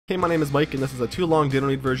Hey, my name is Mike, and this is a too long didn't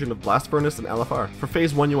need version of Blast Furnace and LFR. For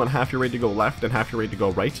phase 1, you want half your raid to go left and half your raid to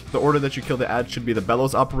go right. The order that you kill the ads should be the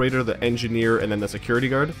bellows operator, the engineer, and then the security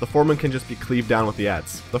guard. The foreman can just be cleaved down with the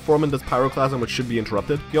ads. The foreman does pyroclasm, which should be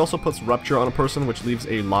interrupted. He also puts rupture on a person, which leaves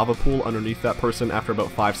a lava pool underneath that person after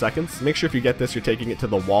about 5 seconds. Make sure if you get this, you're taking it to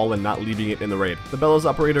the wall and not leaving it in the raid. The bellows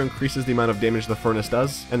operator increases the amount of damage the furnace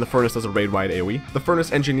does, and the furnace does a raid-wide AoE. The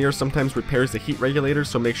furnace engineer sometimes repairs the heat regulators,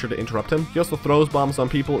 so make sure to interrupt him. He also throws bombs on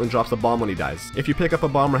people and drops a bomb when he dies. If you pick up a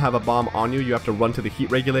bomb or have a bomb on you, you have to run to the heat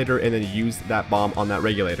regulator and then use that bomb on that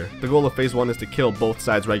regulator. The goal of phase 1 is to kill both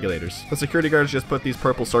sides regulators. The security guards just put these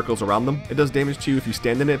purple circles around them. It does damage to you if you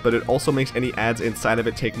stand in it, but it also makes any ads inside of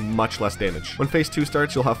it take much less damage. When phase 2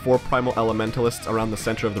 starts, you'll have 4 primal elementalists around the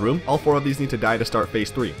center of the room. All 4 of these need to die to start phase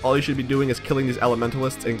 3. All you should be doing is killing these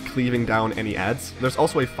elementalists and cleaving down any ads. There's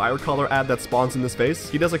also a fire caller ad that spawns in this phase.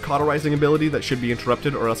 He does a cauterizing ability that should be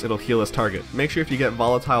interrupted or else it'll heal his target. Make sure if you get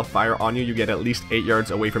volatile fire on you, you get at least 8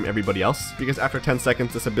 yards away from everybody else, because after 10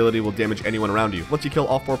 seconds this ability will damage anyone around you. Once you kill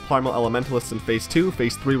all 4 primal elementalists in phase 2,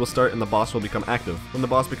 phase 3 will start and the boss will become active. When the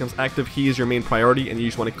boss becomes active, he is your main priority and you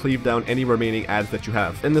just want to cleave down any remaining ads that you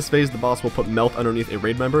have. In this phase, the boss will put melt underneath a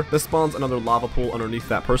raid member. This spawns another lava pool underneath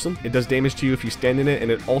that person. It does damage to you if you stand in it, and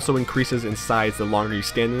it also increases in size the longer you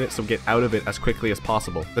stand in it, so get out of it as quickly as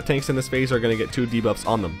possible. The tanks in this phase are going to get 2 debuffs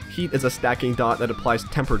on them. Heat is a stacking dot that applies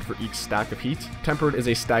tempered for each stack of heat. Tempered is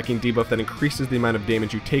a stacking debuff that increases the amount of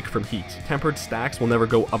damage you take from heat. Tempered stacks will never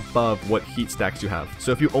go above what heat stacks you have.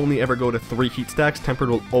 So if you only ever go to 3 heat stacks, tempered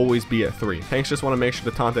will always be at 3. Tanks just want to make sure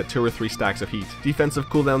to taunt at 2 or 3 stacks of heat. Defensive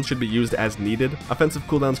cooldowns should be used as needed. Offensive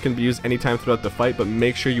cooldowns can be used anytime throughout the fight, but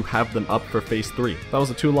make sure you have them up for phase 3. That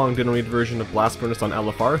was a too long didn't read version of Blast Furnace on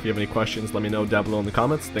LFR. If you have any questions, let me know down below in the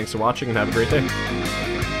comments. Thanks for watching and have a great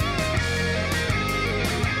day.